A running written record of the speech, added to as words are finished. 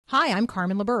Hi, I'm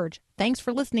Carmen LaBerge. Thanks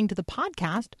for listening to the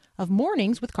podcast of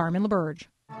Mornings with Carmen LaBerge.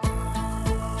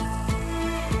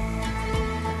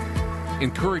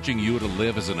 Encouraging you to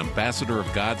live as an ambassador of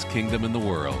God's kingdom in the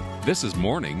world. This is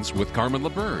Mornings with Carmen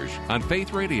LaBerge on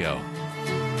Faith Radio.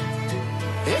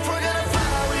 If we're gonna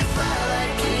fly, we fly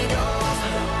like eagles.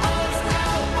 Arms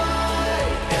out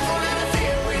wide. If we're gonna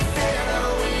fear, we fear no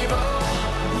evil.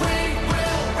 We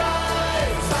will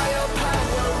rise. By your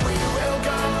power, we will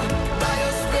go. By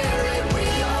your spirit, we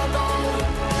are bold.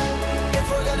 If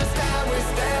we're gonna stand, we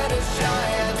stand as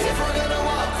giants. If we're gonna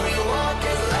walk, we walk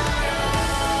as lions.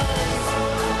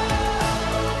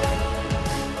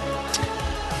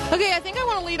 Okay, I think I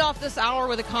want to lead off this hour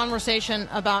with a conversation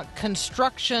about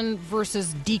construction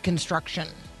versus deconstruction.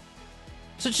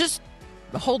 So just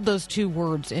hold those two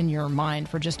words in your mind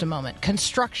for just a moment.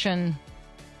 Construction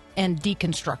and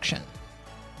deconstruction.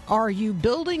 Are you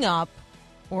building up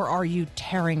or are you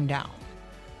tearing down?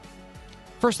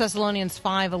 1 Thessalonians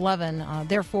 5:11,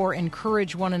 therefore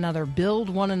encourage one another, build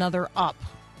one another up.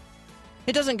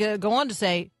 It doesn't go on to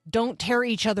say don't tear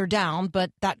each other down,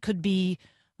 but that could be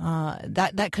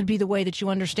that could be the way that you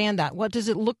understand that. What does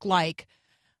it look like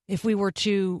if we were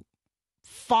to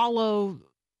follow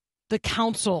the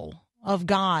counsel of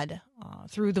God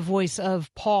through the voice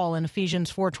of Paul in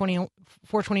Ephesians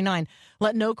 4:29?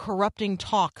 Let no corrupting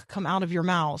talk come out of your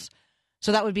mouths.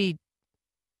 So that would be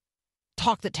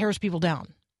talk that tears people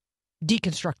down,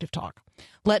 deconstructive talk.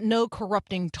 Let no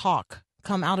corrupting talk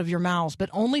come out of your mouths,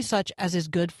 but only such as is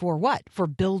good for what? For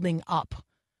building up,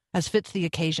 as fits the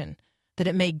occasion, that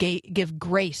it may give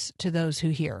grace to those who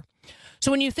hear.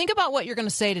 So when you think about what you're going to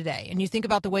say today, and you think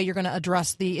about the way you're going to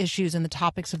address the issues and the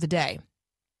topics of the day,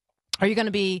 are you going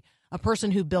to be a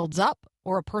person who builds up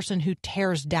or a person who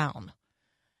tears down?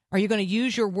 Are you going to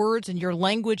use your words and your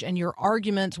language and your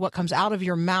arguments, what comes out of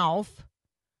your mouth,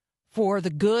 for the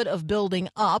good of building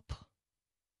up,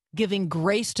 giving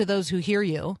grace to those who hear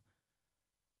you?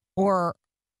 Or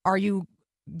are you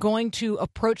going to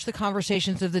approach the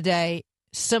conversations of the day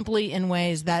simply in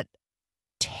ways that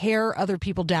tear other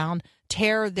people down,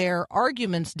 tear their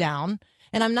arguments down?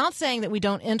 And I'm not saying that we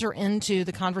don't enter into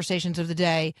the conversations of the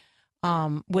day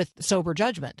with sober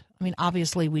judgment. I mean,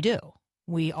 obviously we do.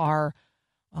 We are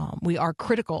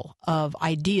critical of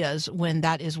ideas when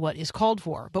that is what is called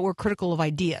for, but we're critical of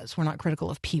ideas. We're not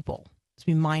critical of people. Let's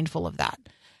be mindful of that.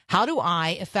 How do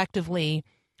I effectively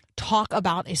talk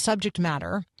about a subject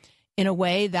matter in a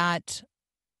way that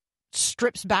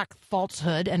strips back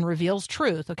falsehood and reveals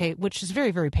truth, okay, which is very,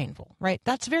 very painful, right?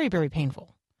 That's very, very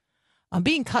painful.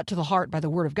 Being cut to the heart by the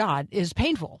word of God is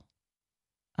painful.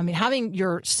 I mean, having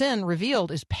your sin revealed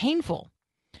is painful.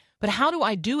 But how do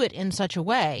I do it in such a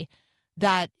way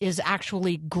that is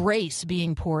actually grace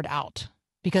being poured out?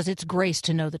 Because it's grace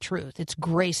to know the truth. It's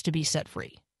grace to be set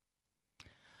free.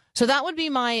 So that would be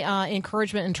my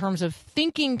encouragement in terms of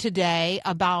thinking today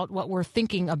about what we're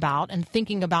thinking about and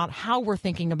thinking about how we're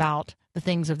thinking about the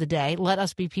things of the day. Let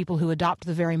us be people who adopt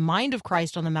the very mind of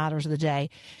Christ on the matters of the day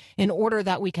in order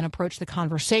that we can approach the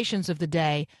conversations of the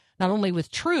day not only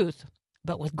with truth,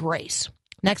 but with grace.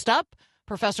 Next up,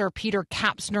 Professor Peter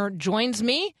Kapsner joins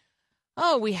me.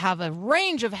 Oh, we have a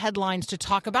range of headlines to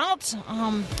talk about.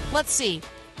 Let's see.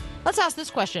 Let's ask this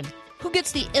question. Who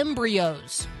gets the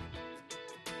embryos?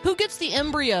 Who gets the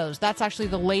embryos? That's actually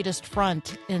the latest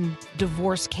front in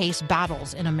divorce case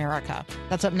battles in America.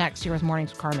 That's up next here with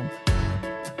Mornings with Carmen.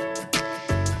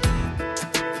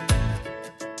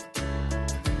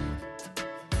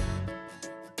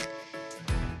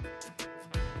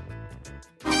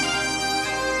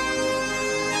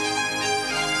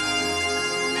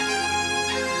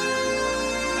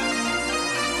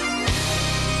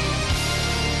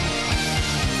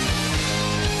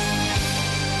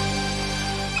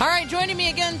 All right, joining me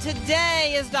again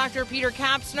today is Dr. Peter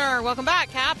Kapsner. Welcome back,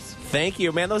 Caps. Thank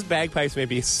you. Man, those bagpipes made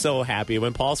me so happy.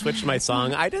 When Paul switched my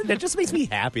song, it just makes me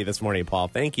happy this morning, Paul.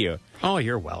 Thank you. Oh,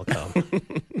 you're welcome.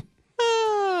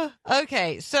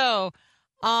 Okay, so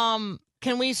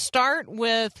can we start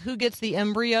with who gets the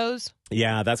embryos?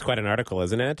 Yeah, that's quite an article,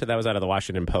 isn't it? That was out of the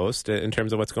Washington Post in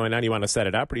terms of what's going on. You want to set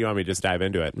it up, or do you want me to just dive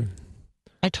into it?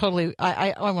 I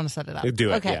want to set it up.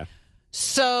 Do it, okay. Yeah.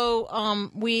 So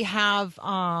we have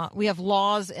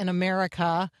laws in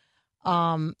America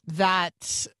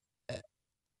that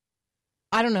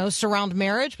I don't know, surround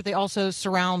marriage, but they also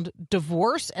surround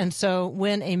divorce. And so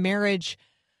when a marriage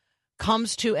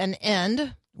comes to an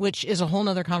end, which is a whole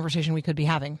nother conversation we could be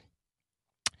having,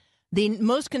 the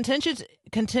most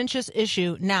contentious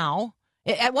issue now,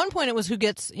 at one point it was who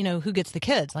gets the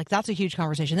kids. Like, that's a huge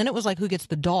conversation. Then it was like who gets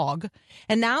the dog.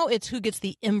 And now it's who gets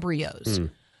the embryos.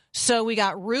 So we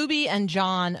got Ruby and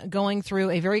John going through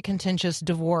a very contentious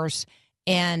divorce,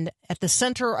 and at the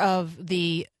center of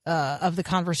the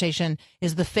conversation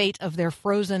is the fate of their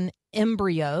frozen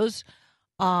embryos.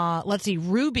 Let's see.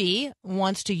 Ruby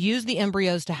wants to use the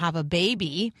embryos to have a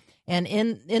baby, and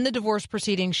in the divorce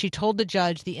proceedings, she told the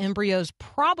judge the embryos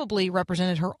probably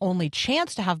represented her only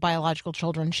chance to have biological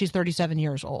children. She's 37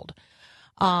 years old.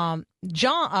 John,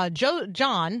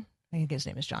 I think his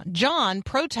name is John. John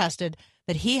protested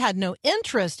that he had no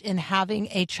interest in having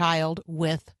a child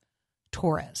with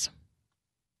Torres.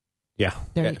 Yeah.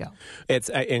 There you go. It's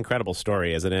an incredible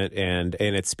story, isn't it? And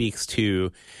it speaks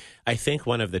to, I think,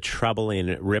 one of the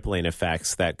troubling rippling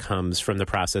effects that comes from the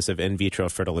process of in vitro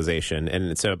fertilization.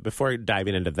 And so before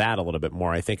diving into that a little bit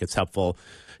more, I think it's helpful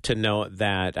to note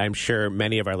that I'm sure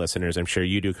many of our listeners, I'm sure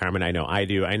you do, Carmen, I know I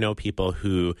do, I know people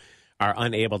who are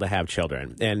unable to have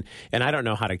children. And I don't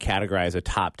know how to categorize a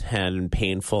top 10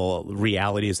 painful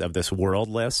realities of this world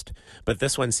list, but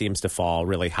this one seems to fall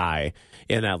really high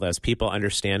in that list. People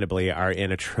understandably are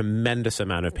in a tremendous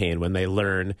amount of pain when they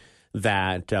learn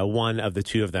that one of the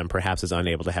two of them perhaps is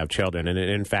unable to have children. And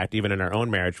in fact, even in our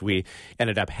own marriage, we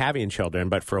ended up having children,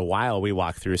 but for a while we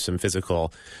walked through some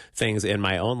physical things in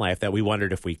my own life that we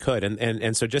wondered if we could.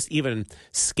 And so just even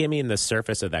skimming the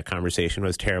surface of that conversation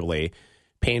was terribly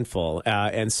painful.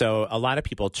 And so a lot of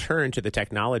people turn to the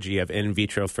technology of in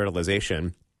vitro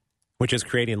fertilization, which is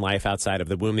creating life outside of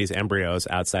the womb, these embryos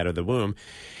outside of the womb.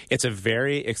 It's a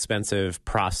very expensive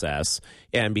process.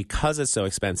 And because it's so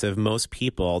expensive, most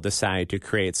people decide to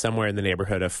create somewhere in the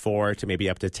neighborhood of 4 to maybe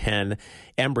up to 10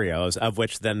 embryos, of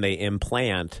which then they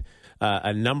implant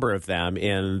a number of them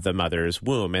in the mother's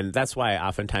womb. And that's why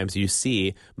oftentimes you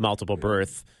see multiple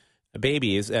birth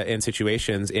babies in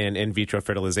situations in vitro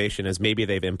fertilization, as maybe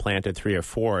they've implanted 3 or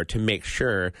 4 to make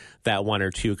sure that 1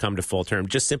 or 2 come to full term,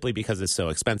 just simply because it's so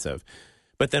expensive.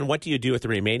 But then what do you do with the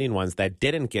remaining ones that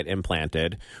didn't get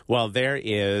implanted? Well, there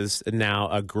is now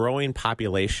a growing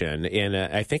population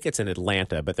I think it's in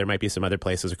Atlanta, but there might be some other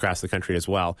places across the country as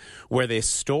well, where they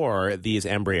store these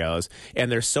embryos,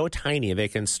 and they're so tiny they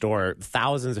can store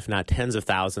thousands, if not tens of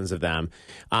thousands of them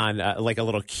on like a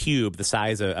little cube the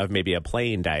size of maybe a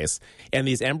playing dice. And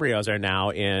these embryos are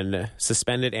now in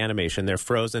suspended animation. They're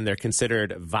frozen. They're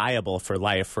considered viable for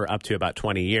life for up to about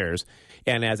 20 years.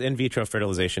 And as in vitro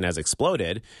fertilization has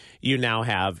exploded, you now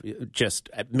have just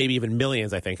maybe even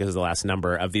millions, I think is the last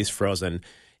number, of these frozen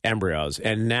embryos.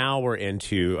 And now we're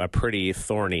into a pretty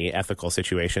thorny ethical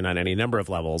situation on any number of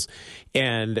levels.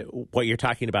 And what you're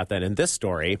talking about then in this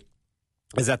story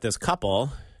is that this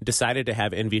couple decided to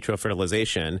have in vitro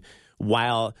fertilization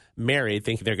while married,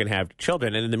 thinking they're going to have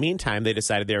children. And in the meantime, they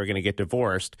decided they were going to get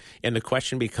divorced. And the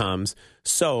question becomes,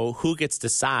 so who gets to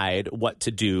decide what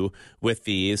to do with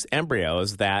these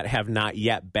embryos that have not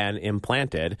yet been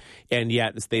implanted? And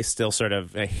yet they still sort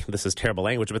of, this is terrible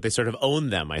language, but they sort of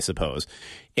own them, I suppose.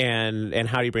 And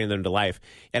how do you bring them to life?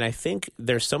 And I think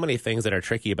there's so many things that are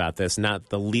tricky about this, not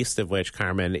the least of which,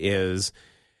 Carmen, is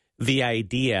the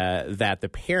idea that the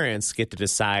parents get to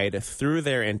decide through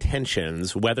their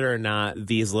intentions whether or not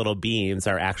these little beings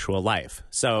are actual life.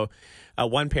 So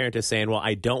one parent is saying, well,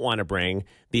 I don't want to bring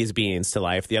these beings to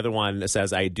life. The other one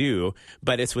says, I do.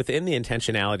 But it's within the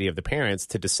intentionality of the parents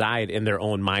to decide in their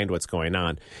own mind what's going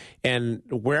on. And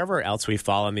wherever else we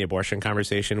fall in the abortion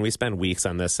conversation, we spend weeks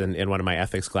on this in one of my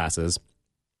ethics classes.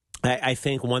 I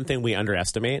think one thing we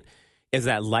underestimate is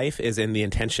that life is in the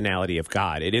intentionality of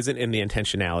God. It isn't in the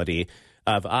intentionality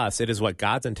of us. It is what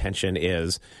God's intention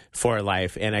is for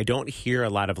life. And I don't hear a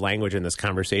lot of language in this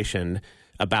conversation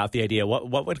about the idea,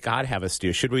 what would God have us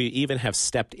do? Should we even have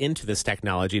stepped into this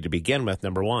technology to begin with,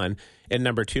 number one? And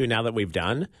number two, now that we've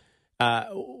done,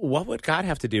 what would God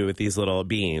have to do with these little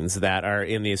beings that are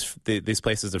in these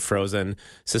places of frozen,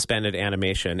 suspended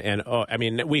animation? And, I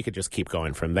mean, we could just keep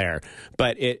going from there.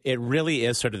 But it really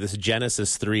is sort of this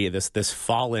Genesis 3, this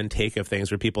fallen take of things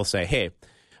where people say, hey,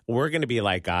 we're going to be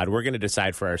like God. We're going to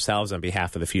decide for ourselves on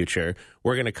behalf of the future.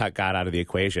 We're going to cut God out of the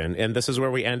equation. And this is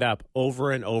where we end up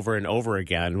over and over and over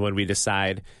again when we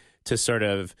decide to sort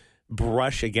of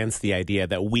brush against the idea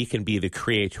that we can be the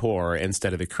creator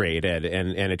instead of the created,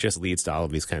 and it just leads to all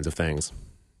of these kinds of things.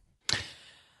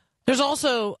 There's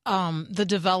also the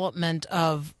development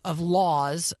of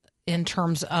laws in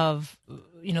terms of,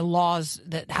 laws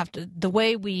that have to, the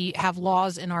way we have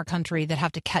laws in our country that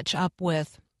have to catch up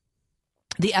with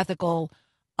the ethical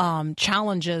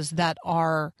challenges that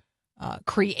are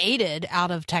created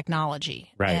out of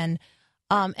technology. Right.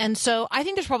 And so I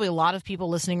think there's probably a lot of people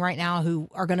listening right now who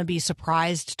are going to be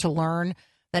surprised to learn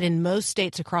that in most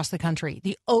states across the country,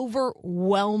 the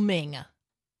overwhelming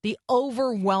the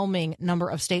overwhelming number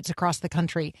of states across the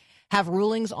country have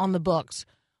rulings on the books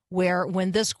where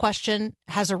when this question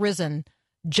has arisen,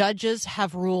 judges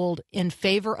have ruled in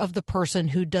favor of the person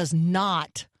who does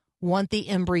not want the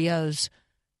embryos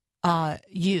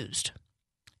used.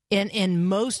 In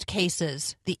most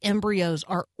cases, the embryos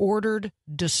are ordered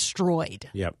destroyed.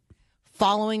 Yep.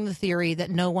 Following the theory that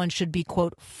no one should be,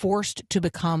 quote, forced to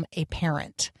become a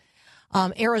parent.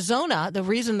 Arizona, the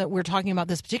reason that we're talking about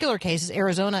this particular case is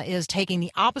Arizona is taking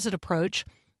the opposite approach.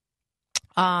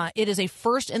 It is a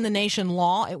first-in-the-nation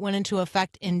law. It went into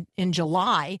effect in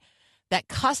July that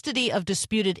custody of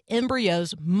disputed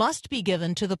embryos must be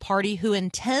given to the party who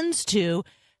intends to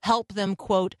help them,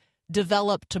 quote,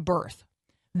 develop to birth.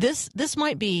 This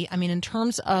might be, I mean, in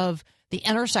terms of the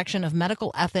intersection of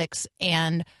medical ethics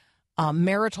and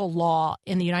marital law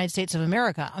in the United States of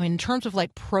America, I mean, in terms of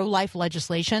like pro-life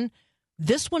legislation,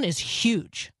 this one is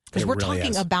huge because we're really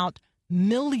talking is. about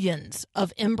millions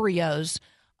of embryos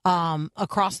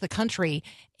across the country.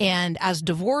 And as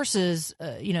divorces,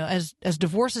 as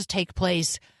divorces take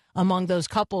place among those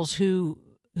couples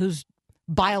whose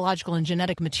biological and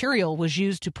genetic material was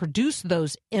used to produce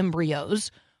those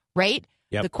embryos, right?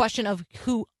 Yep. The question of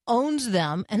who owns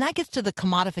them, and that gets to the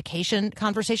commodification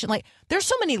conversation. Like, there's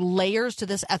so many layers to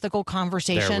this ethical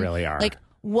conversation. There really are. Like,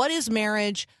 what is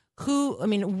marriage?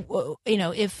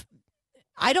 If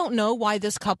I don't know why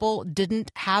this couple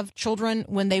didn't have children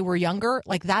when they were younger.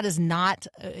 Like, that is not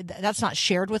that's not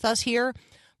shared with us here.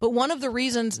 But one of the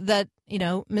reasons that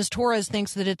Ms. Torres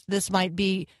thinks that this might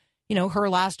be her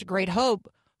last great hope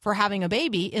for having a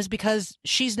baby is because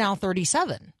she's now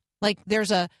 37. Like, there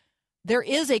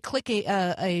is a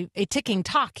ticking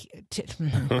talk.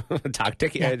 Talk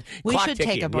ticking. Yeah. We Clock should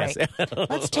ticking, take a break. yes.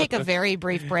 Let's take a very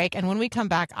brief break. And when we come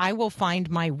back, I will find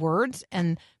my words,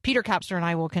 and Peter Kapsner and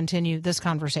I will continue this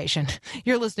conversation.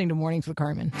 You're listening to Mornings with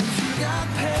Carmen. Got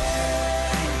pain,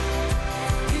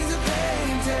 he's a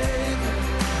pain taker.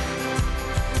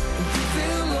 If you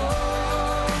feel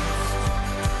lost,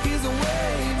 he's a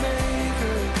way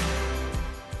maker.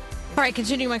 All right,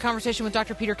 continuing my conversation with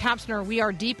Dr. Peter Kapsner, we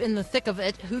are deep in the thick of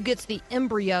it. Who Gets the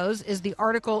Embryos is the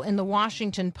article in the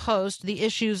Washington Post. The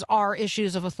issues are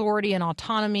issues of authority and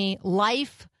autonomy,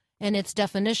 life and its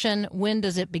definition. When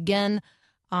does it begin?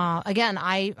 Again,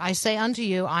 I say unto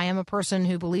you, I am a person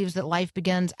who believes that life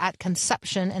begins at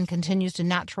conception and continues to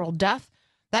natural death.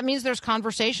 That means there's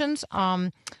conversations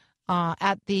at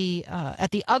the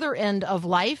other end of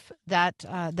life that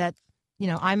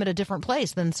I'm at a different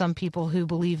place than some people who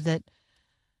believe that,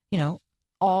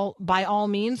 by all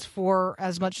means, for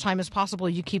as much time as possible,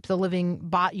 you keep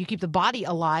the body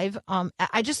alive.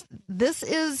 This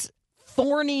is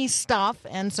thorny stuff,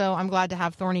 and so I'm glad to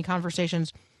have thorny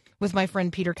conversations with my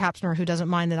friend Peter Kapsner, who doesn't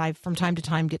mind that I, from time to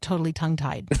time, get totally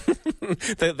tongue-tied.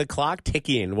 The clock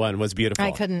ticking one was beautiful. I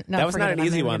couldn't. No, that was not forget an it.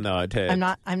 easy one, though.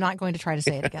 I'm not going to try to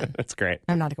say it again. That's great.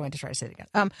 I'm not going to try to say it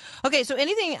again. Okay, so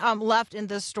anything left in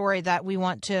this story that we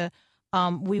want to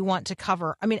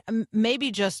cover? I mean,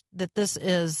 maybe just that this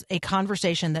is a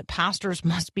conversation that pastors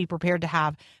must be prepared to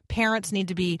have. Parents need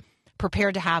to be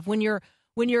prepared to have. When your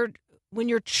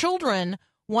children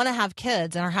want to have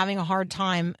kids and are having a hard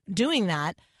time doing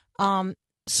that,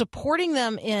 supporting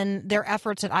them in their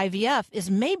efforts at IVF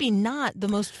is maybe not the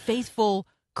most faithful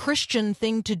Christian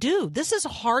thing to do. This is a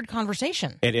hard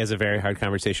conversation. It is a very hard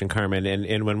conversation, Carmen.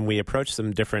 And when we approach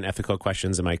some different ethical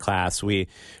questions in my class, we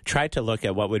tried to look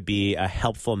at what would be a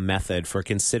helpful method for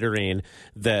considering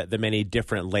the many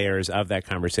different layers of that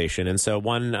conversation. And so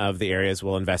one of the areas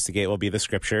we'll investigate will be the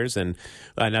scriptures, and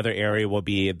another area will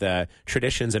be the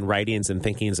traditions and writings and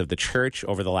thinkings of the church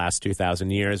over the last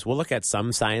 2,000 years. We'll look at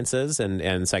some sciences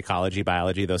and psychology,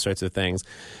 biology, those sorts of things.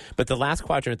 But the last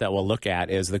quadrant that we'll look at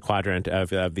is the quadrant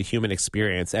of the human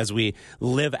experience. As we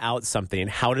live out something,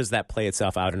 how does that play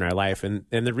itself out in our life? And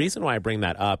the reason why I bring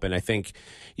that up, and I think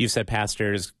you said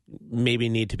pastors maybe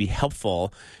need to be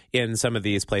helpful in some of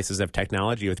these places of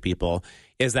technology with people,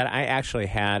 is that I actually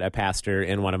had a pastor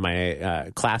in one of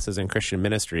my classes in Christian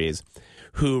ministries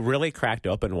who really cracked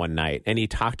open one night, and he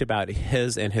talked about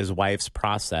his and his wife's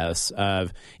process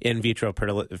of in vitro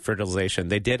fertilization.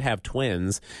 They did have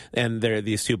twins, and they're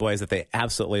these two boys that they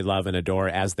absolutely love and adore,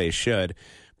 as they should.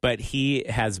 But he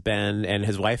has been, and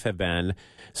his wife have been,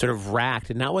 sort of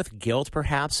racked, not with guilt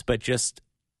perhaps, but just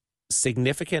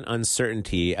significant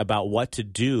uncertainty about what to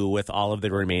do with all of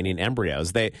the remaining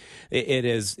embryos.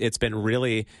 It's been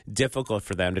really difficult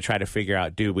for them to try to figure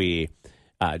out, do we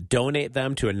donate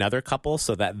them to another couple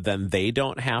so that then they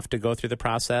don't have to go through the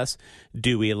process?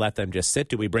 Do we let them just sit?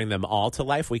 Do we bring them all to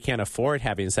life? We can't afford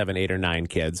having 7, 8, or 9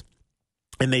 kids.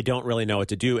 And they don't really know what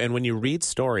to do. And when you read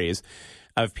stories,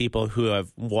 of people who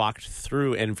have walked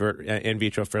through in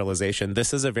vitro fertilization,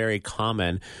 this is a very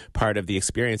common part of the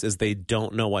experience, is they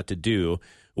don't know what to do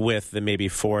with the maybe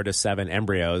 4 to 7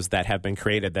 embryos that have been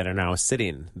created that are now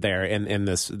sitting there in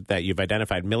this, that you've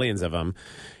identified millions of them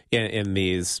in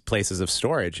these places of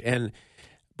storage. And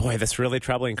boy, that's really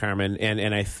troubling, Carmen.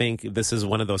 And I think this is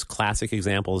one of those classic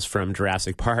examples from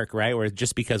Jurassic Park, right? Where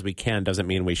just because we can doesn't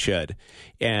mean we should.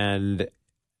 And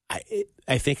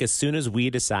I think as soon as we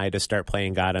decide to start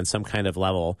playing God on some kind of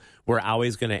level, we're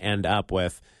always going to end up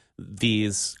with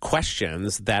these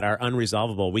questions that are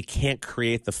unresolvable. We can't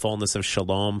create the fullness of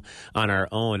shalom on our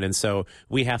own. And so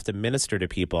we have to minister to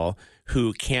people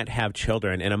who can't have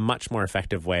children in a much more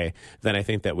effective way than I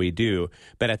think that we do.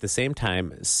 But at the same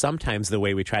time, sometimes the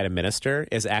way we try to minister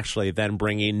is actually then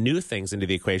bringing new things into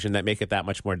the equation that make it that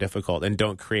much more difficult and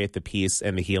don't create the peace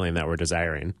and the healing that we're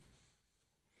desiring.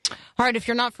 All right, if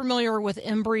you're not familiar with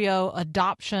embryo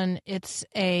adoption, it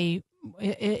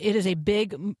is a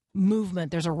big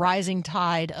movement. There's a rising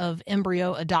tide of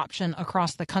embryo adoption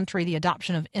across the country. The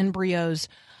adoption of embryos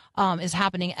is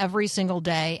happening every single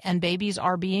day, and babies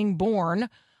are being born,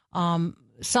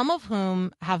 some of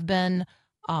whom have been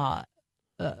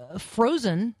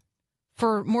frozen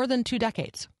for more than 2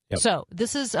 decades. Yep. So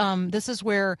this is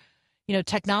where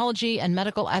technology and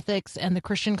medical ethics and the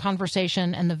Christian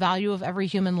conversation and the value of every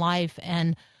human life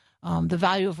and the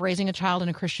value of raising a child in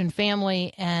a Christian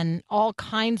family and all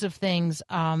kinds of things,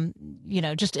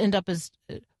 just end up as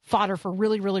fodder for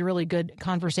really, really, really good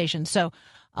conversation. So,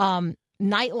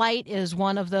 Nightlight is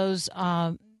one of those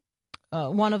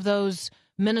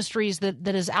ministries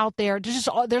that is out there.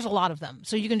 There's a lot of them.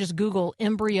 So you can just Google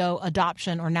embryo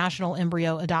adoption or national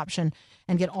embryo adoption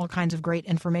and get all kinds of great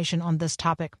information on this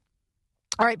topic.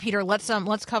 All right, Peter, let's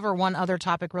cover one other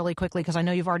topic really quickly because I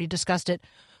know you've already discussed it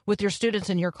with your students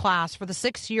in your class. For the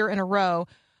 6th year in a row,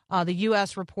 the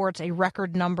U.S. reports a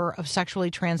record number of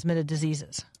sexually transmitted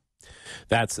diseases.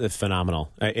 That's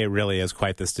phenomenal. It really is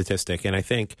quite the statistic. And I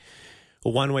think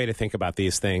one way to think about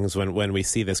these things when we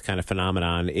see this kind of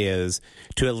phenomenon is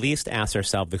to at least ask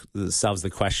ourselves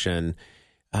the question,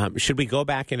 should we go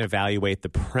back and evaluate the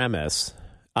premise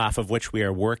off of which we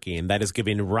are working that is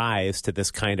giving rise to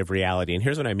this kind of reality? And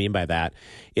here's what I mean by that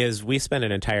is we spend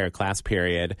an entire class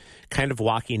period kind of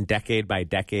walking decade by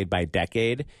decade by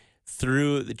decade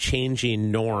through the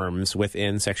changing norms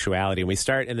within sexuality. And we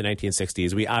start in the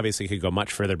 1960s. We obviously could go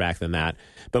much further back than that,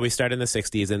 but we start in the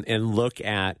 60s and look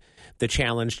at the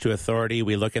challenge to authority.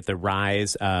 We look at the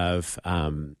rise of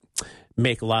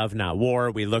make love, not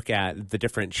war. We look at the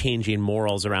different changing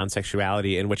morals around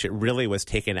sexuality in which it really was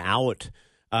taken out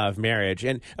of marriage.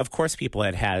 And of course, people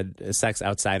had sex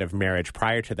outside of marriage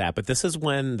prior to that. But this is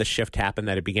when the shift happened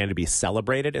that it began to be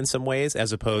celebrated in some ways,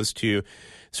 as opposed to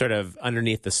sort of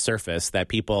underneath the surface that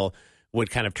people would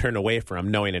kind of turn away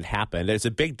from knowing it happened. There's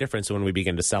a big difference when we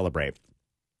begin to celebrate.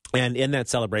 And in that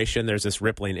celebration, there's this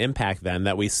rippling impact then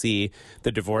that we see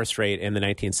the divorce rate in the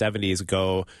 1970s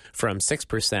go from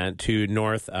 6% to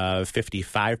north of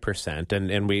 55%.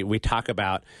 And we talk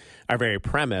about our very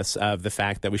premise of the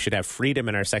fact that we should have freedom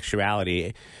in our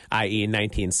sexuality, i.e.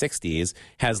 1960s,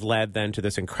 has led then to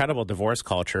this incredible divorce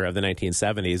culture of the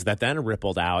 1970s that then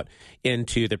rippled out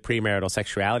into the premarital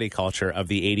sexuality culture of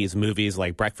the 80s movies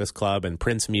like Breakfast Club and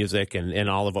Prince music and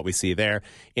all of what we see there.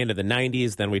 Into the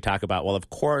 90s, then we talk about, well, of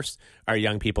course, our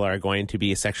young people are going to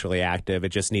be sexually active. It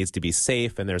just needs to be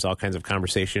safe, and there's all kinds of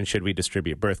conversation. Should we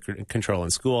distribute birth control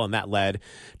in school? And that led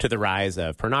to the rise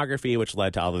of pornography, which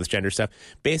led to all of this gender stuff.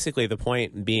 Basically, the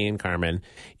point being, Carmen,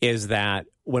 is that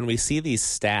when we see these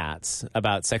stats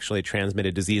about sexually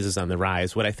transmitted diseases on the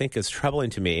rise, what I think is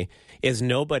troubling to me is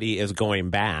nobody is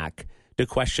going back to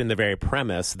question the very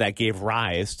premise that gave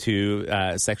rise to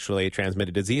sexually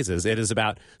transmitted diseases. It is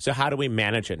about, so how do we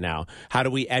manage it now? How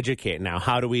do we educate now?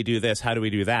 How do we do this? How do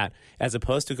we do that? As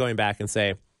opposed to going back and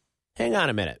say, hang on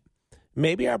a minute.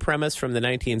 Maybe our premise from the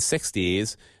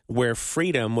 1960s, where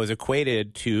freedom was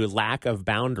equated to lack of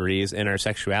boundaries in our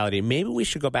sexuality, maybe we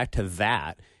should go back to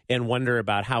that and wonder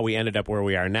about how we ended up where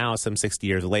we are now some 60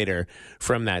 years later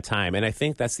from that time. And I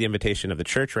think that's the invitation of the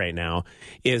church right now,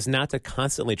 is not to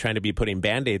constantly trying to be putting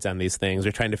Band-Aids on these things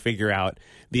or trying to figure out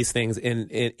these things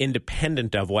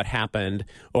independent of what happened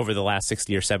over the last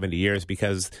 60 or 70 years,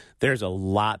 because there's a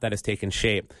lot that has taken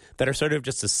shape that are sort of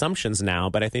just assumptions now.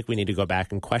 But I think we need to go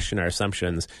back and question our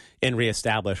assumptions and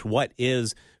reestablish what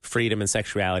is freedom and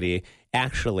sexuality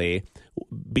actually,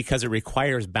 because it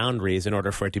requires boundaries in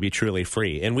order for it to be truly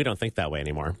free. And we don't think that way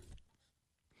anymore.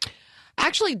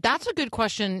 Actually, that's a good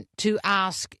question to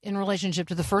ask in relationship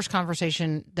to the first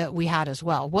conversation that we had as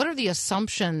well. What are the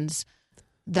assumptions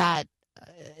that,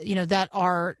 that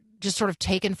are just sort of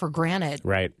taken for granted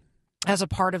Right. as a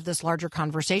part of this larger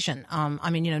conversation.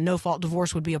 No fault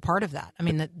divorce would be a part of that. I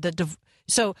mean,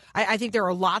 so I think there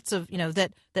are lots of,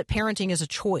 that parenting is a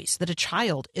choice, that a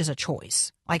child is a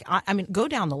choice. Like, go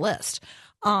down the list.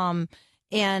 And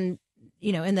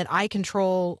that I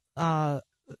control, and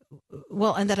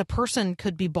that a person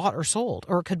could be bought or sold,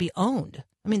 or it could be owned.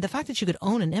 I mean, the fact that you could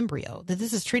own an embryo, that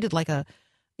this is treated like a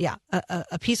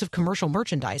piece of commercial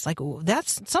merchandise, like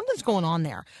that's something's going on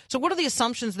there. So what are the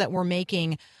assumptions that we're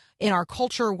making in our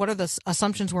culture? What are the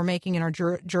assumptions we're making in our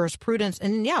jurisprudence?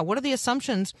 And what are the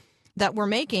assumptions that we're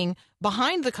making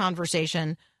behind the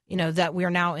conversation, that we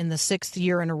are now in the 6th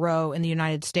year in a row in the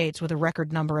United States with a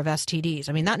record number of STDs?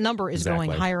 I mean, that number is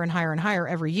going higher and higher and higher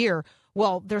every year.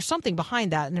 Well, there's something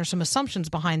behind that, and there's some assumptions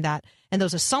behind that, and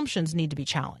those assumptions need to be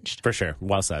challenged. For sure.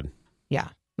 Well said. Yeah.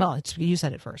 Well, you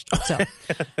said it first. So,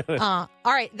 all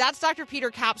right. That's Dr. Peter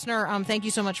Kapsner. Thank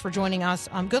you so much for joining us.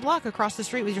 Good luck across the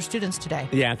street with your students today.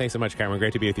 Yeah, thanks so much, Carmen.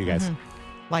 Great to be with you guys.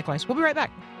 Likewise. We'll be right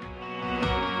back.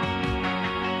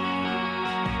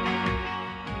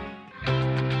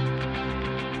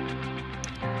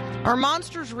 Are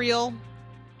monsters real?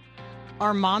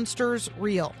 Are monsters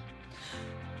real?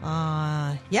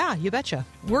 Yeah, you betcha.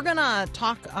 We're going to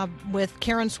talk with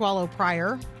Karen Swallow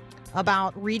Pryor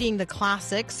about reading the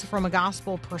classics from a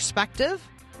gospel perspective,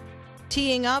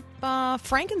 teeing up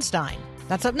Frankenstein.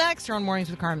 That's up next here on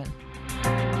Mornings with Carmen.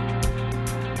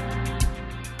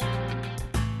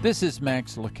 This is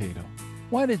Max Lucado.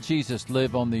 Why did Jesus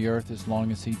live on the earth as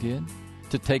long as he did?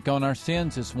 To take on our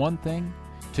sins is one thing.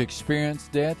 To experience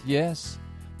death, yes.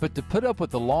 But to put up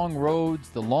with the long roads,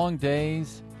 the long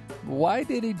days, why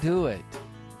did he do it?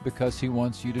 Because he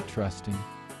wants you to trust him.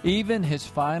 Even his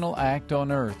final act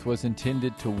on earth was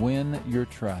intended to win your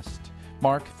trust.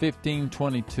 Mark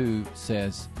 15:22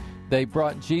 says, they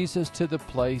brought Jesus to the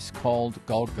place called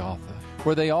Golgotha,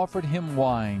 where they offered him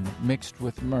wine mixed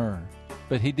with myrrh.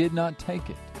 But he did not take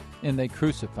it, and they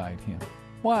crucified him.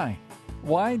 Why?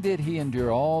 Why did he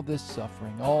endure all this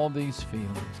suffering, all these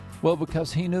feelings? Well,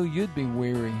 because he knew you'd be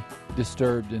weary,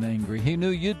 disturbed, and angry. He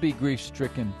knew you'd be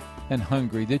grief-stricken and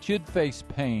hungry, that you'd face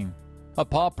pain. A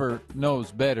pauper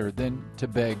knows better than to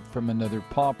beg from another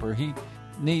pauper. He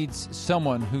needs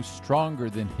someone who's stronger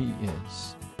than he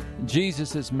is.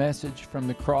 Jesus' message from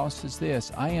the cross is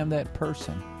this: I am that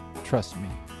person. Trust me.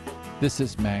 This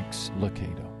is Max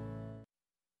Lucado.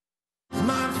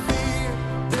 My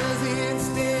fear doesn't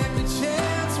stand a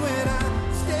chance when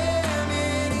I stand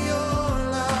in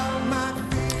your love. My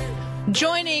fear.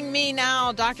 Joining me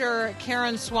now, Dr.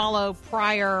 Karen Swallow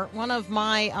Pryor, one of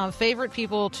my favorite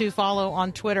people to follow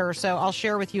on Twitter. So I'll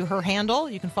share with you her handle.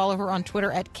 You can follow her on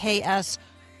Twitter at KS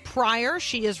Pryor.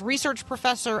 She is research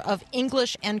professor of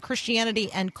English and Christianity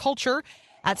and Culture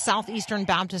at Southeastern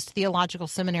Baptist Theological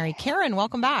Seminary. Karen,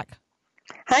 welcome back.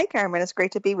 Hi, Carmen. It's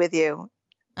great to be with you.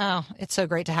 Oh, it's so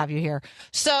great to have you here.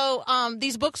 So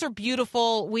these books are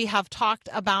beautiful. We have talked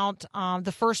about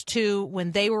the first two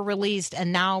when they were released,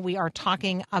 and now we are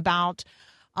talking about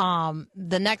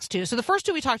the next two. So the first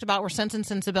two we talked about were Sense and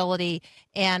Sensibility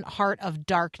and Heart of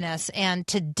Darkness. And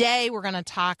today we're going to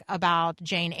talk about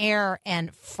Jane Eyre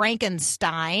and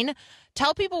Frankenstein.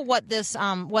 Tell people what this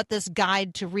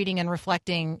guide to reading and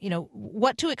reflecting,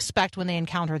 what to expect when they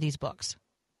encounter these books.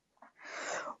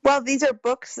 Well, these are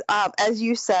books, as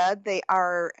you said, they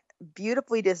are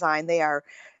beautifully designed. They are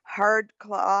hard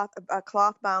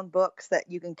cloth-bound books that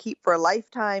you can keep for a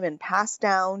lifetime and pass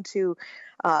down to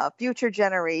future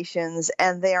generations.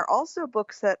 And they are also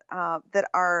books that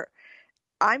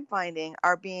I'm finding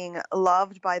are being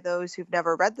loved by those who've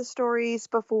never read the stories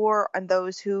before and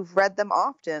those who've read them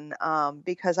often,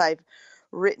 because I've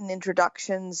written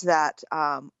introductions that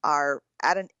are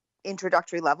at an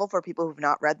introductory level for people who've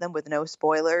not read them with no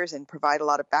spoilers and provide a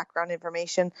lot of background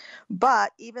information.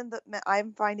 But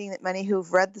I'm finding that many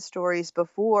who've read the stories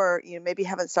before, maybe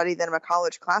haven't studied them in a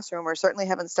college classroom or certainly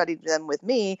haven't studied them with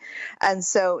me. And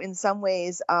so in some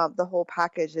ways, the whole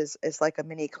package is like a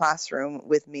mini classroom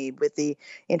with me, with the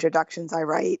introductions I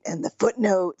write and the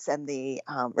footnotes and the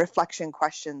reflection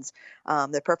questions.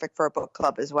 They're perfect for a book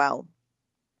club as well.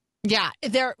 Yeah,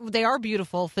 they are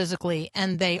beautiful physically,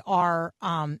 and they are.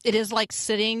 It is like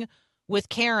sitting with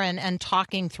Karen and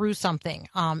talking through something.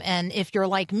 And if you're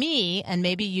like me, and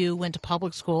maybe you went to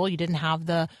public school, you didn't have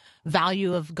the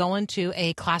value of going to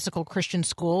a classical Christian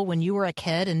school when you were a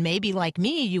kid, and maybe like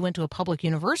me, you went to a public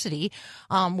university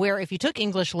where if you took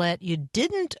English Lit,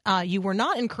 you were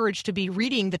not encouraged to be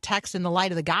reading the text in the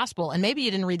light of the gospel, and maybe you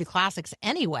didn't read the classics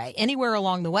anywhere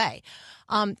along the way.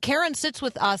 Karen sits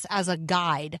with us as a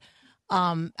guide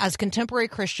as contemporary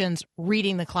Christians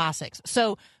reading the classics.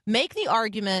 So make the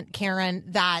argument, Karen,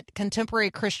 that contemporary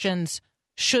Christians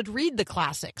should read the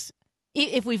classics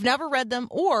if we've never read them,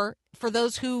 or for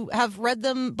those who have read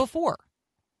them before.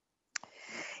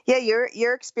 Yeah,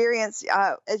 your experience,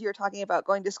 as you were talking about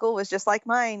going to school, was just like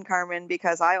mine, Carmen,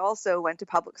 because I also went to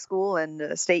public school and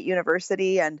a state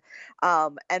university, and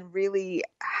really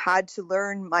had to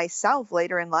learn myself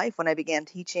later in life when I began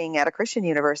teaching at a Christian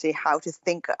university how to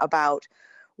think about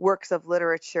works of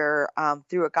literature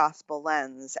through a gospel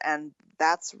lens. And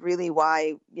that's really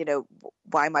why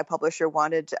my publisher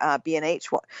wanted B&H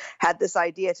had this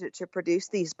idea to produce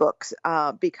these books,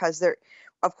 because they're,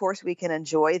 of course, we can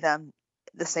enjoy them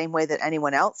the same way that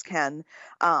anyone else can.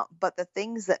 But the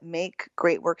things that make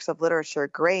great works of literature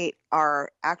great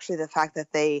are actually the fact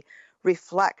that they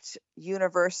reflect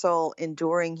universal,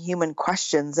 enduring human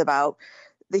questions about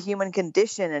the human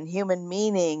condition and human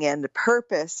meaning and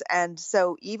purpose. And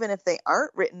so even if they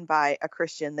aren't written by a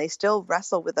Christian, they still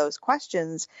wrestle with those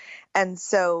questions. And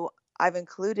so I've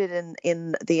included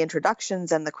in the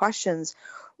introductions and the questions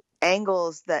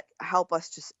angles that help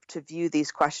us to view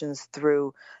these questions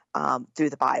through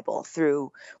the Bible,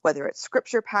 through whether it's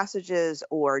scripture passages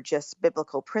or just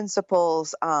biblical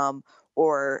principles,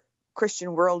 or Christian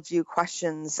worldview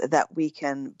questions that we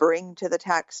can bring to the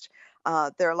text.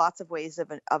 There are lots of ways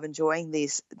of enjoying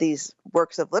these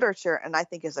works of literature, and I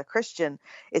think as a Christian,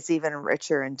 it's even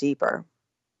richer and deeper.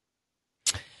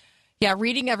 Yeah,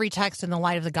 reading every text in the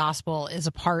light of the gospel is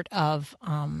a part of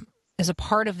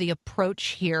the approach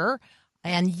here.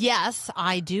 And yes,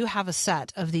 I do have a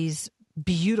set of these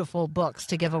beautiful books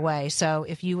to give away. So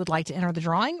if you would like to enter the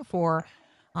drawing for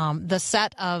the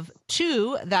set of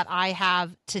 2 that I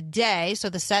have today. So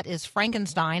the set is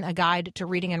Frankenstein, A Guide to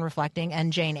Reading and Reflecting,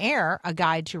 and Jane Eyre, A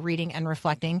Guide to Reading and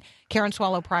Reflecting. Karen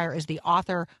Swallow Pryor is the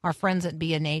author. Our friends at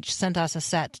B&H sent us a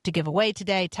set to give away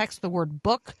today. Text the word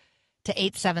book to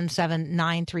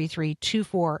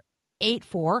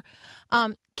 877-933-2484.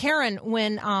 Karen,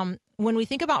 when we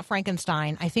think about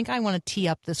Frankenstein, I think I want to tee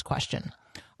up this question.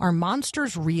 Are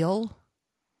monsters real?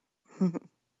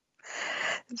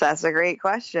 That's a great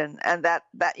question. And that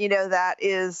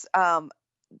is, I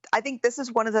think this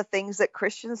is one of the things that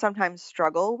Christians sometimes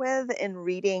struggle with in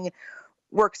reading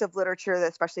works of literature,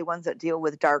 especially ones that deal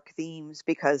with dark themes,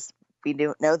 because we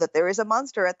do know that there is a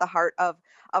monster at the heart of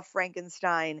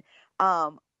Frankenstein.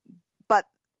 But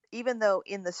even though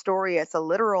in the story it's a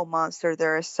literal monster,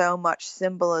 there is so much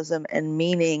symbolism and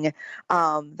meaning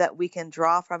that we can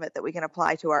draw from it, that we can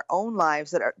apply to our own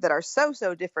lives that are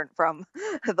so different from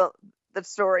the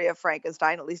story of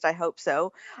Frankenstein. At least I hope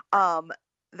so.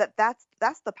 That's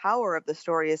the power of the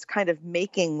story, is kind of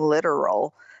making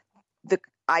literal the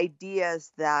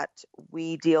ideas that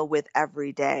we deal with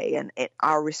every day, and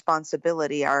our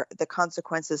responsibility, the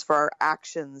consequences for our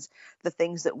actions, the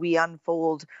things that we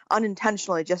unfold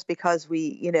unintentionally just because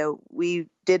we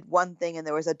did one thing and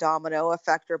there was a domino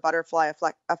effect or butterfly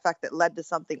effect that led to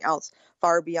something else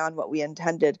far beyond what we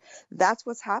intended. That's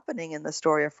what's happening in the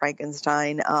story of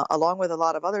Frankenstein, along with a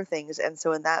lot of other things. And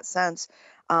so in that sense,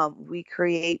 we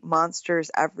create monsters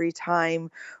every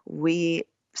time we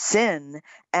sin,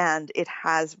 and it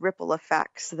has ripple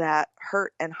effects that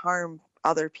hurt and harm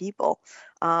other people.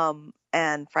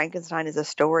 And Frankenstein is a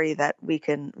story that we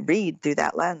can read through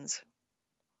that lens.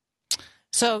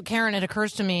 So, Karen, it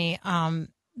occurs to me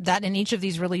that in each of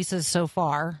these releases so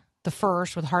far, the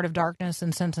first with Heart of Darkness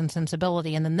and Sense and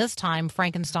Sensibility, and then this time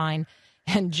Frankenstein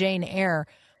and Jane Eyre,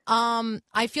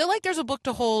 I feel like there's a book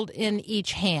to hold in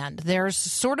each hand. There's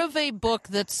sort of a book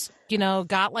that's,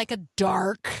 got like a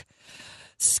dark,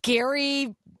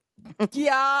 scary,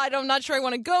 I'm not sure I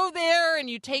want to go there, and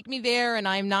you take me there, and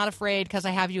I'm not afraid because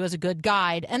I have you as a good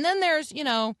guide. And then there's,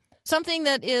 something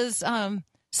that is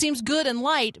seems good and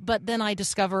light, but then I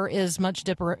discover is much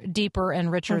deeper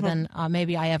and richer than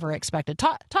maybe I ever expected.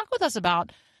 Talk with us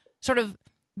about sort of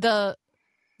the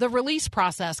release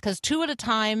process, because 2 at a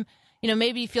time,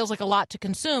 maybe feels like a lot to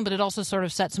consume, but it also sort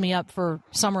of sets me up for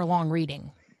summer-long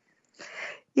reading.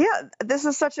 Yeah, this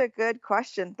is such a good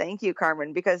question. Thank you,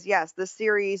 Carmen, because yes, this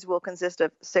series will consist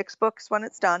of 6 books when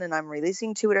it's done, and I'm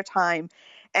releasing 2 at a time.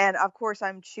 And of course,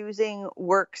 I'm choosing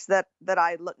works that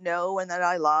I know and that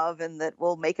I love and that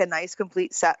will make a nice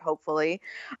complete set, hopefully.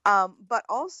 But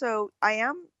also, I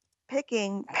am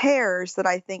picking pairs that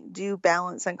I think do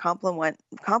balance and complement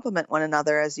one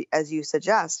another, as you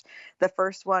suggest. The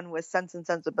first one was Sense and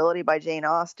Sensibility by Jane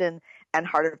Austen and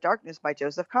Heart of Darkness by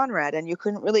Joseph Conrad, and you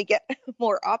couldn't really get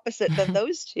more opposite than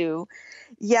those two.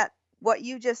 Yet what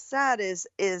you just said is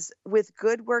with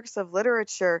good works of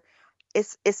literature,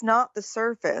 it's not the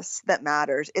surface that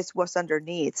matters, it's what's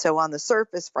underneath. So on the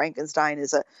surface, Frankenstein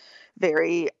is a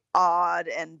very odd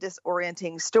and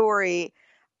disorienting story,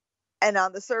 and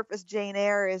on the surface, Jane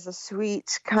Eyre is a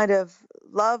sweet kind of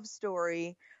love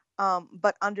story.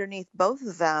 But underneath both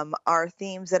of them are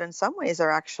themes that in some ways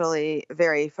are actually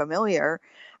very familiar,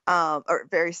 or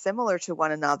very similar to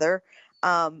one another,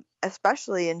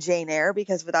 especially in Jane Eyre,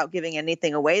 because without giving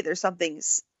anything away, there's something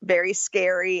very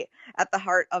scary at the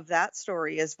heart of that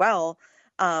story as well.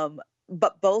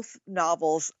 But both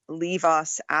novels leave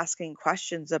us asking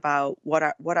questions about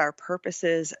what our purpose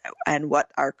is and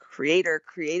what our creator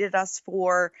created us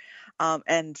for,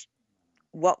 and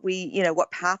what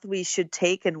what path we should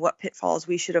take and what pitfalls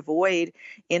we should avoid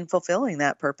in fulfilling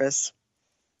that purpose.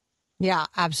 Yeah,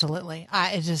 absolutely.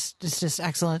 It's just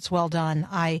excellent. It's well done.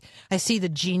 I see the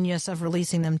genius of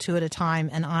releasing them two at a time,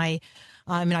 and I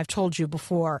mean, I've told you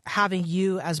before, having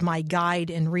you as my guide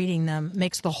in reading them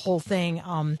makes the whole thing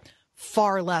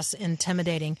far less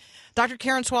intimidating. Dr.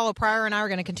 Karen Swallow Prior and I are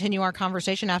going to continue our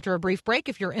conversation after a brief break.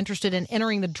 If you're interested in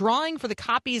entering the drawing for the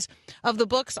copies of the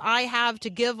books I have to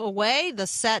give away, the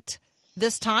set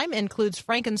this time includes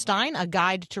Frankenstein, A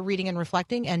Guide to Reading and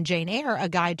Reflecting, and Jane Eyre, A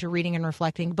Guide to Reading and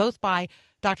Reflecting, both by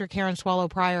Dr. Karen Swallow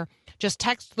Prior. Just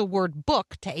text the word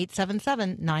book to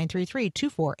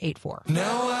 877-933-2484.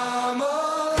 Now I'm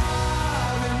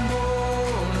alive and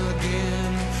born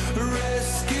again,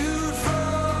 rescued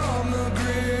from the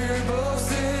grip of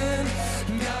sin.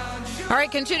 All right,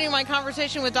 continuing my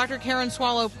conversation with Dr. Karen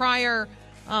Swallow Prior.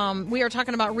 We are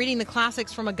talking about reading the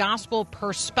classics from a gospel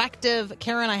perspective.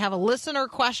 Karen, I have a listener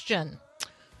question.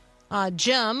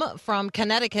 Jim from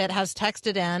Connecticut has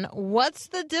texted in, what's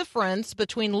the difference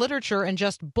between literature and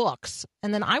just books?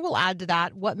 And then I will add to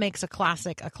that, what makes a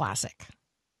classic a classic?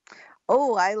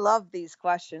 Oh, I love these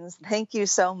questions. Thank you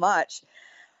so much.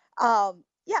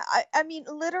 Yeah, I mean,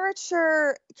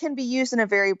 literature can be used in a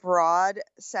very broad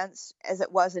sense, as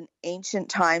it was in ancient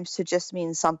times, to just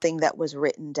mean something that was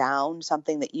written down,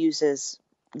 something that uses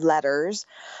letters.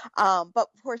 But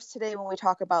of course, today when we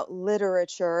talk about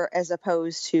literature as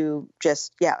opposed to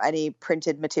just, any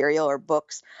printed material or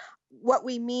books, what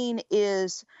we mean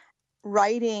is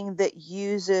writing that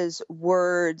uses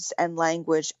words and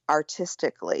language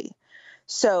artistically.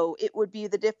 So it would be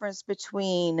the difference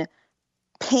between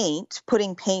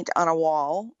putting paint on a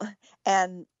wall,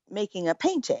 and making a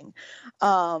painting,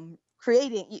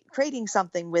 creating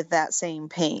something with that same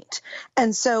paint.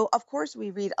 And so, of course,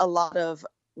 we read a lot of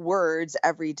words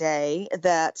every day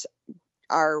that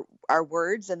are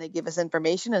words, and they give us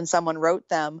information, and someone wrote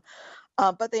them,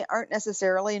 but they aren't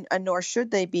necessarily, and nor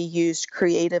should they be used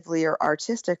creatively or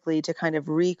artistically to kind of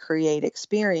recreate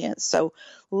experience. So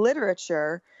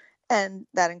literature, and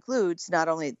that includes not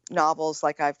only novels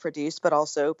like I've produced, but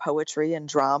also poetry and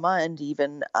drama, and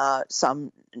even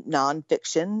some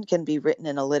nonfiction can be written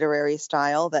in a literary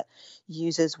style that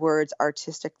uses words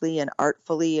artistically and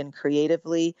artfully and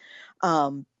creatively,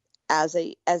 as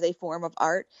a form of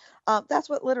art. That's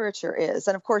what literature is.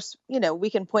 And of course, we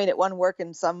can point at one work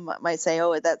and some might say,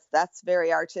 oh, that's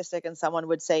very artistic, and someone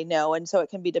would say no. And so it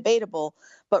can be debatable.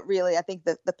 But really, I think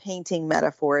that the painting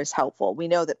metaphor is helpful. We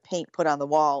know that paint put on the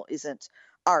wall isn't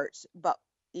art, but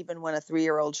even when a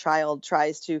 3-year-old child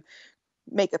tries to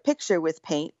make a picture with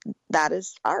paint, that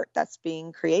is art. That's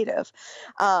being creative.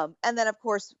 And then, of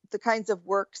course, the kinds of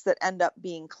works that end up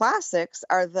being classics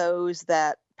are those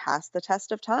that pass the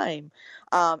test of time.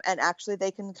 And actually,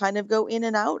 they can kind of go in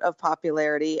and out of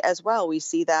popularity as well. We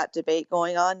see that debate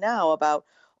going on now about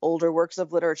older works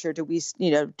of literature. Do we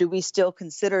still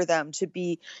consider them to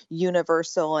be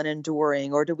universal and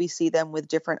enduring, or do we see them with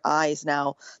different eyes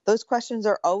now? Those questions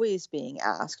are always being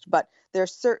asked, but there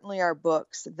certainly are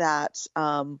books that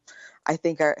I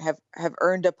think have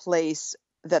earned a place,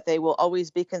 that they will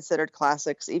always be considered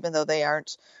classics, even though they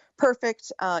aren't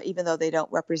perfect, even though they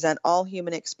don't represent all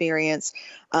human experience.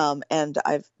 And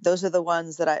those are the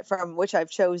ones from which I've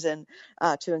chosen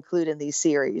to include in these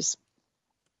series.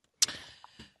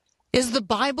 Is the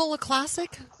Bible a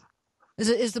classic?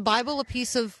 Is the Bible a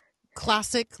piece of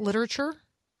classic literature?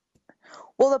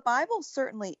 Well, the Bible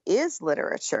certainly is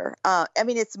literature. I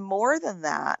mean, it's more than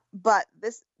that, but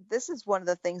this is one of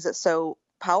the things that's so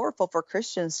powerful for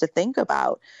Christians to think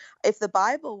about. If the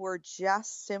Bible were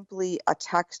just simply a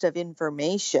text of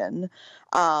information,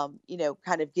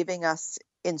 kind of giving us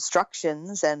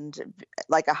instructions and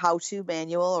like a how-to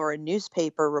manual or a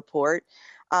newspaper report,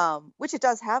 which it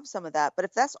does have some of that, but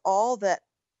if that's all that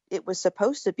it was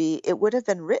supposed to be, it would have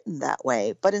been written that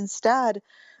way. But instead,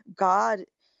 God,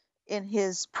 in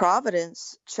his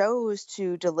providence, chose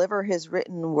to deliver his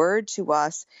written word to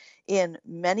us in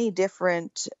many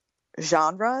different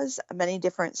genres, many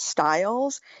different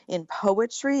styles in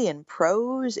poetry, in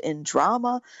prose, in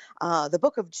drama. The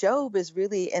book of Job is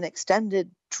really an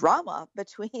extended drama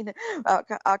between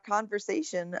a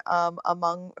conversation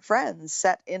among friends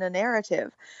set in a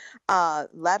narrative.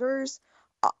 Letters,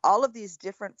 all of these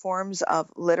different forms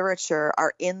of literature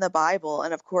are in the Bible.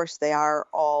 And of course, they are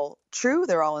all true.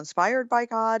 They're all inspired by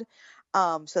God.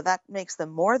 So that makes them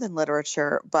more than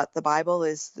literature, but the Bible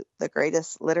is the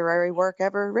greatest literary work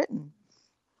ever written.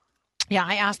 Yeah,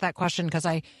 I asked that question because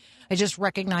I just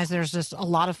recognize there's just a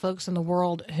lot of folks in the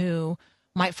world who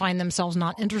might find themselves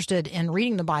not interested in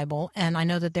reading the Bible. And I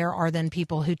know that there are then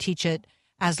people who teach it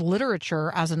as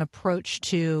literature, as an approach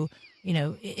to,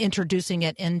 introducing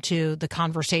it into the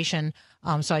conversation.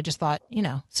 So I just thought,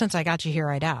 since I got you here,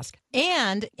 I'd ask.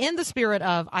 And in the spirit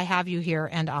of I have you here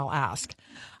and I'll ask.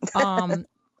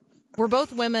 We're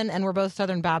both women and we're both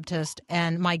Southern Baptist.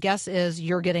 And my guess is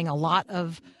you're getting a lot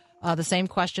of the same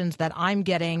questions that I'm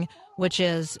getting, which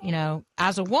is,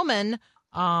 as a woman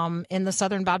in the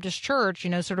Southern Baptist Church,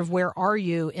 sort of where are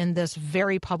you in this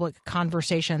very public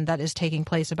conversation that is taking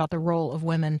place about the role of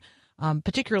women,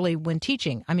 particularly when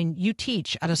teaching? I mean, you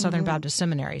teach at a Southern Baptist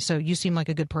seminary, so you seem like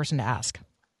a good person to ask.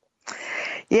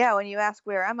 Yeah, when you ask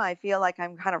where am I feel like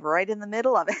I'm kind of right in the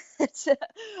middle of it.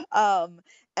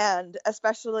 And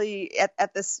especially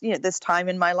at this, this time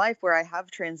in my life where I have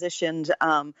transitioned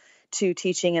to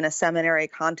teaching in a seminary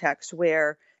context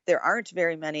where there aren't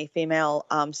very many female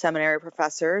seminary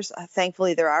professors.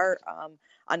 Thankfully, there are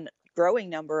a growing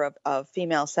number of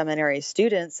female seminary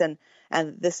students, and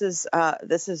this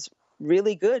is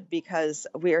really good because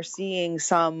we are seeing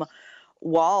some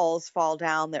walls fall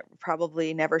down that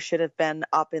probably never should have been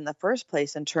up in the first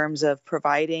place in terms of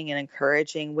providing and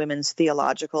encouraging women's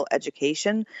theological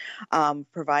education,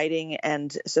 providing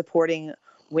and supporting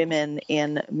women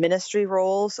in ministry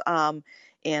roles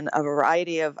in a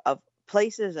variety of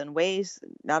places and ways,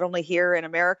 not only here in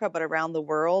America, but around the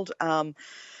world.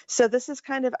 So this is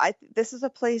this is a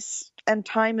place and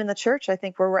time in the church, I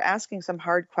think, where we're asking some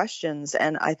hard questions.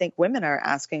 And I think women are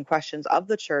asking questions of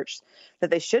the church that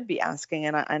they should be asking.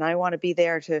 And I want to be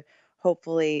there to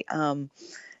hopefully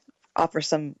offer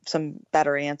some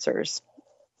better answers.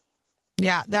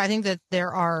 Yeah, I think that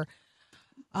there are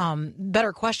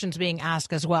better questions being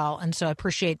asked as well. And so I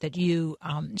appreciate that you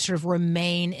sort of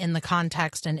remain in the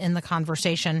context and in the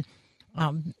conversation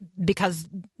because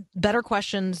better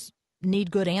questions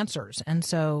need good answers. And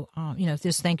so,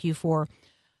 just thank you for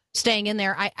staying in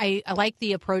there. I like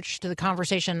the approach to the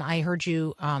conversation. I heard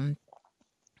you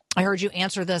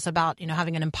answer this about,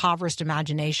 having an impoverished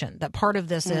imagination, that part of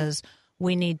this is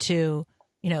we need to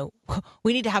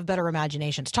have better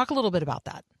imaginations. Talk a little bit about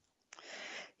that.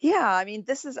 Yeah, I mean,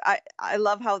 I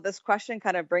love how this question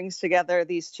kind of brings together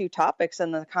these two topics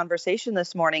in the conversation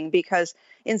this morning, because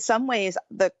in some ways,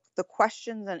 the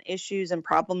questions and issues and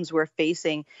problems we're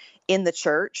facing in the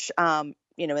church, in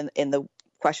the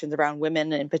questions around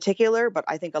women in particular, but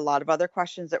I think a lot of other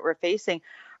questions that we're facing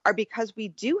are because we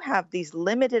do have these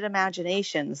limited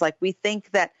imaginations. Like we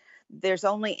think that there's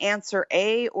only answer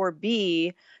A or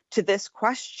B to this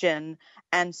question.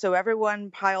 And so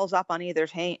everyone piles up on either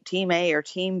team A or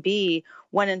team B,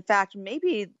 when in fact,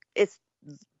 maybe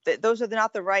those are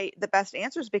not the best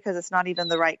answers because it's not even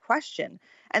the right question.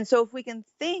 And so if we can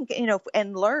think,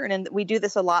 and learn, and we do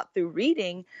this a lot through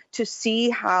reading to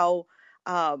see how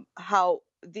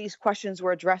these questions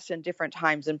were addressed in different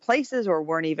times and places, or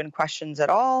weren't even questions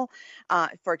at all.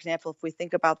 For example, if we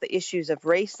think about the issues of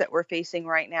race that we're facing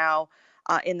right now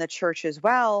in the church as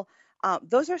well,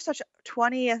 those are such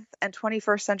 20th and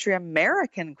 21st century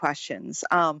American questions.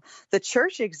 The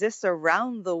church exists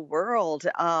around the world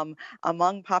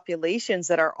among populations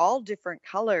that are all different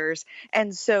colors.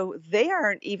 And so they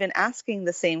aren't even asking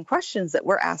the same questions that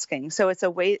we're asking. So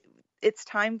it's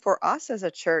time for us as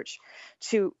a church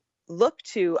to look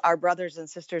to our brothers and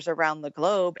sisters around the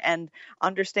globe and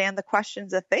understand the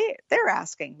questions that they're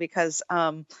asking, because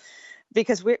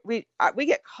we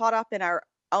get caught up in our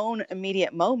own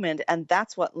immediate moment, and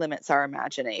that's what limits our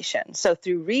imagination. So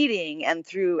through reading and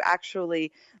through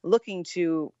actually looking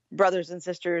to brothers and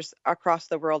sisters across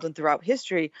the world and throughout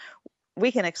history,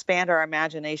 we can expand our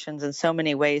imaginations in so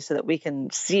many ways so that we can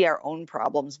see our own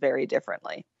problems very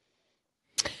differently.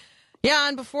 Yeah,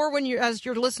 and as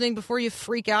you're listening, before you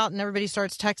freak out and everybody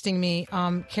starts texting me,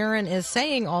 Karen is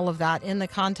saying all of that in the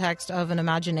context of an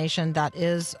imagination that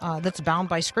is that's bound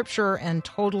by Scripture and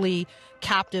totally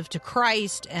captive to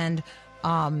Christ, and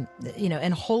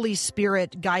and Holy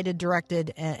Spirit guided,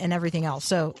 directed, and everything else.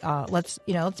 So let's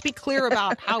be clear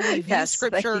about how we view Yes,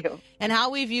 Scripture and how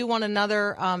we view one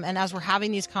another. And as we're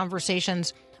having these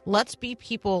conversations, Let's be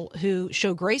people who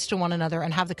show grace to one another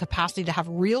and have the capacity to have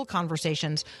real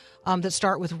conversations that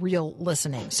start with real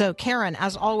listening. So, Karen,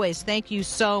 as always, thank you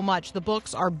so much. The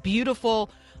books are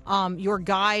beautiful. Your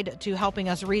guide to helping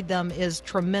us read them is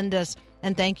tremendous.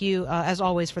 And thank you, as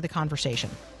always, for the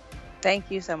conversation. Thank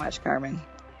you so much, Carmen.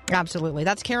 Absolutely.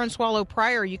 That's Karen Swallow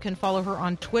Pryor. You can follow her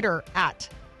on Twitter at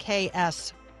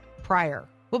KS Pryor.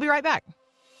 We'll be right back.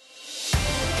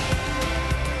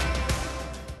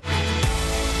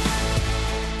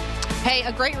 Hey,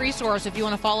 a great resource if you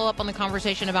want to follow up on the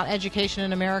conversation about education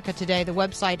in America today. The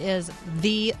website is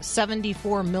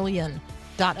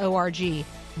the74million.org.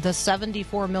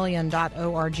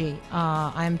 The74million.org.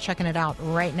 I'm checking it out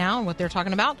right now and what they're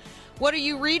talking about. What are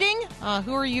you reading?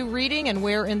 Who are you reading? And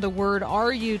where in the Word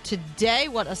are you today?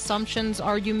 What assumptions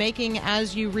are you making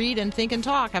as you read and think and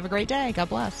talk? Have a great day. God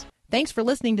bless. Thanks for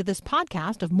listening to this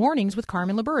podcast of Mornings with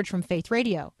Carmen LaBerge from Faith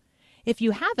Radio. If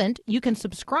you haven't, you can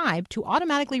subscribe to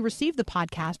automatically receive the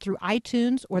podcast through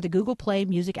iTunes or the Google Play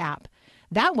Music app.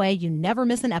 That way, you never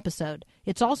miss an episode.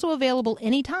 It's also available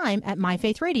anytime at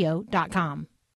myfaithradio.com.